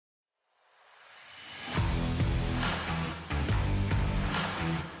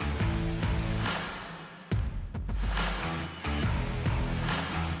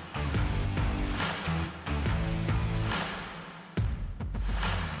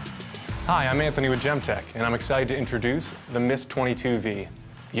Hi, I'm Anthony with GEMTECH, and I'm excited to introduce the Mist-22 V,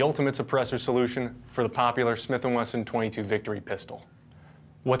 the ultimate suppressor solution for the popular Smith Wesson 22 Victory pistol.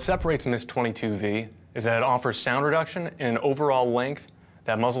 What separates Mist-22 V is that it offers sound reduction and an overall length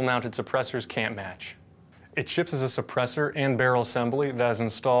that muzzle-mounted suppressors can't match. It ships as a suppressor and barrel assembly that is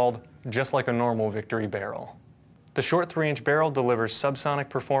installed just like a normal Victory barrel. The short 3-inch barrel delivers subsonic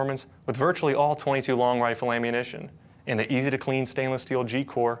performance with virtually all 22 long rifle ammunition, and the easy-to-clean stainless steel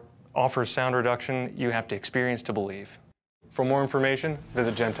G-core offers sound reduction you have to experience to believe. For more information,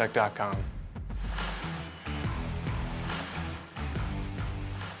 visit gemtech.com.